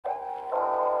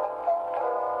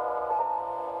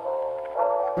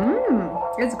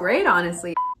It's great,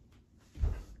 honestly.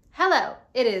 Hello,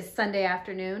 it is Sunday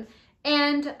afternoon,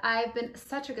 and I've been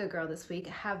such a good girl this week.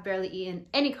 I have barely eaten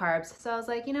any carbs, so I was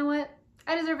like, you know what?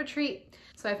 I deserve a treat.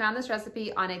 So I found this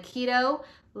recipe on a keto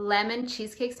lemon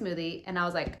cheesecake smoothie, and I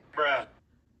was like, bruh,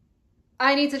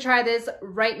 I need to try this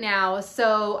right now.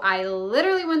 So I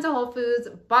literally went to Whole Foods,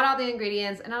 bought all the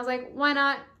ingredients, and I was like, why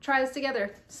not try this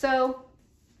together? So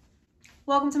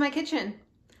welcome to my kitchen.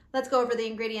 Let's go over the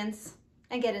ingredients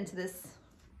and get into this.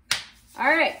 All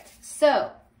right,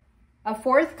 so a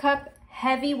 1/4 cup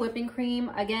heavy whipping cream.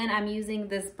 Again, I'm using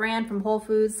this brand from Whole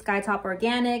Foods, Skytop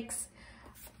Organics,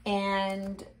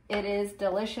 and it is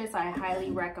delicious. I highly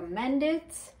recommend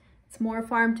it. It's more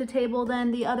farm to table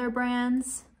than the other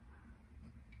brands.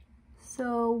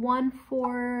 So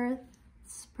 1/4,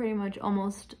 it's pretty much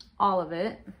almost all of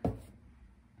it.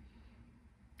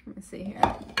 Let me see here.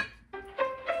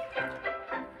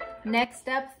 Next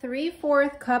up,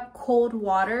 3/4 cup cold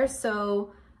water.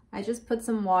 So I just put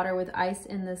some water with ice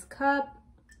in this cup.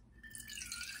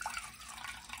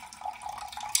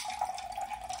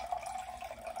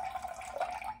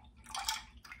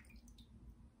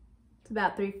 It's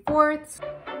about 3/4.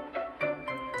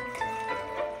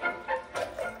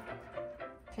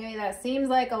 Okay, that seems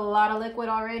like a lot of liquid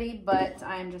already, but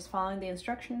I'm just following the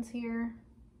instructions here.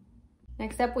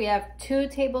 Next up, we have 2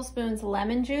 tablespoons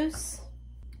lemon juice.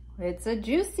 It's a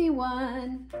juicy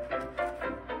one.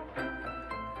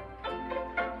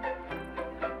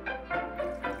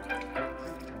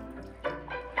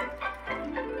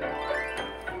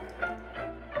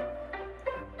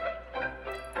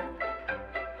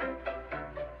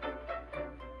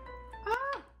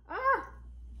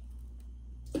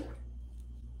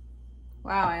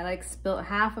 Wow, I like spilt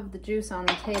half of the juice on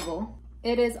the table.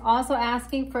 It is also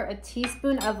asking for a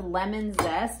teaspoon of lemon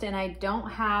zest, and I don't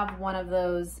have one of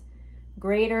those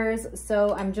graters,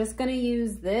 so I'm just gonna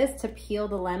use this to peel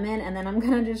the lemon, and then I'm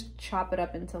gonna just chop it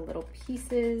up into little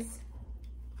pieces.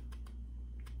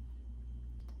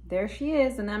 There she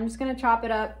is, and I'm just gonna chop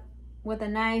it up with a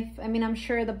knife. I mean, I'm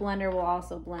sure the blender will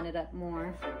also blend it up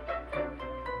more.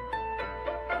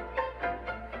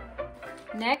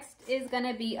 Next is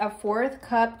gonna be a 1/4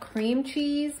 cup cream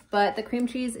cheese, but the cream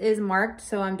cheese is marked,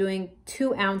 so I'm doing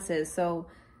 2 ounces, so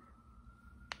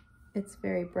it's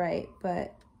very bright,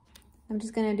 but I'm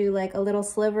just gonna do like a little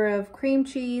sliver of cream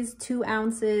cheese, 2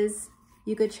 ounces.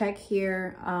 You could check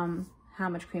here how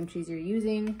much cream cheese you're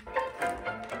using.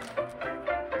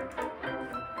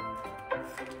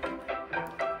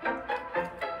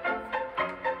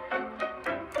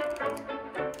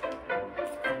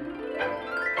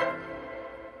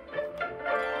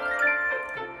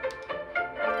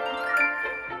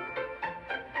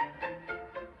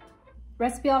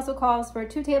 Recipe also calls for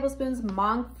 2 tablespoons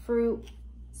monk fruit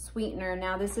sweetener.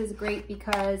 Now this is great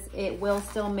because it will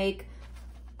still make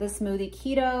the smoothie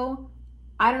keto.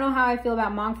 I don't know how I feel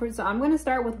about monk fruit, so I'm gonna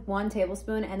start with 1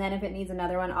 tablespoon, and then if it needs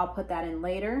another one, I'll put that in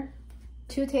later.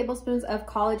 2 tablespoons of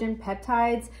collagen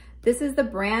peptides. This is the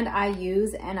brand I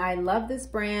use, and I love this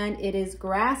brand. It is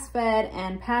grass-fed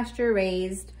and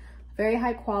pasture-raised. Very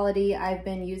high quality. I've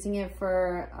been using it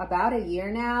for about a year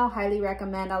now. Highly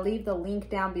recommend. I'll leave the link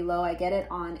down below. I get it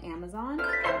on Amazon.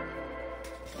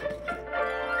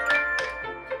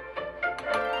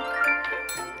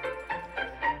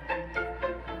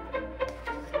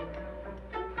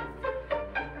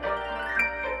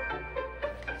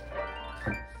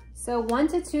 So 1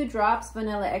 to 2 drops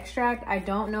vanilla extract. I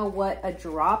don't know what a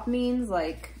drop means.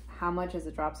 Like, how much is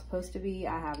a drop supposed to be?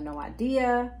 I have no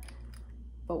idea.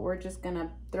 But we're just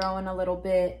gonna throw in a little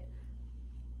bit.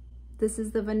 This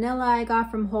is the vanilla I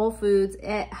got from Whole Foods.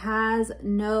 It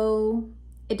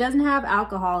doesn't have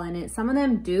alcohol in it. Some of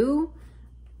them do.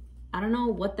 I don't know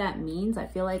what that means. I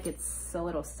feel like it's a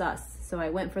little sus. So I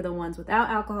went for the ones without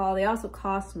alcohol. They also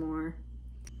cost more.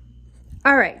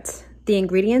 All right, the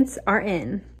ingredients are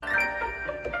in.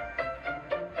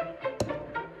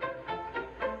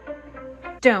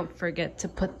 Don't forget to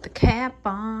put the cap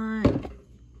on.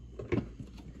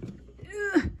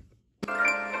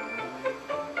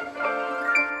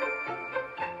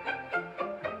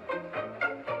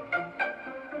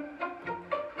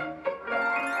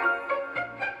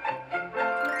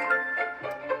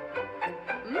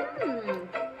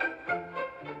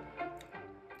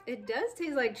 It does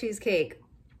taste like cheesecake.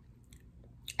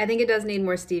 I think it does need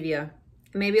more stevia.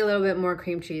 Maybe a little bit more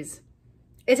cream cheese.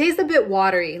 It tastes a bit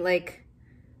watery. Like,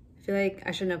 I feel like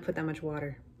I shouldn't have put that much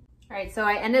water. All right, so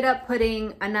I ended up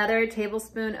putting another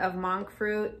tablespoon of monk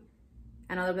fruit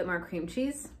and a little bit more cream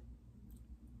cheese.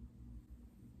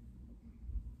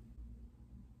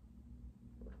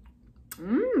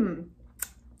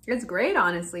 It's great,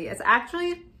 honestly. It's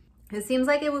actually, it seems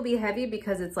like it would be heavy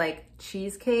because it's like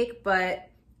cheesecake, but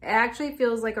it actually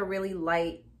feels like a really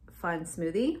light, fun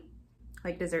smoothie,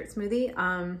 like dessert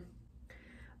smoothie.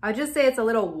 I'd just say it's a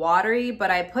little watery, but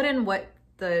I put in what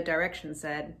the directions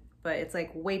said, but it's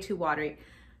like way too watery.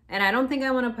 And I don't think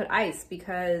I want to put ice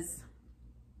because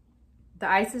the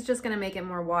ice is just going to make it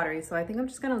more watery. So I think I'm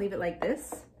just going to leave it like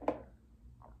this.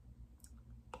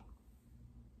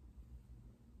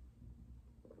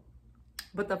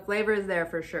 But the flavor is there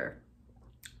for sure.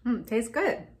 Tastes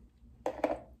good.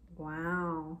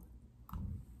 Wow.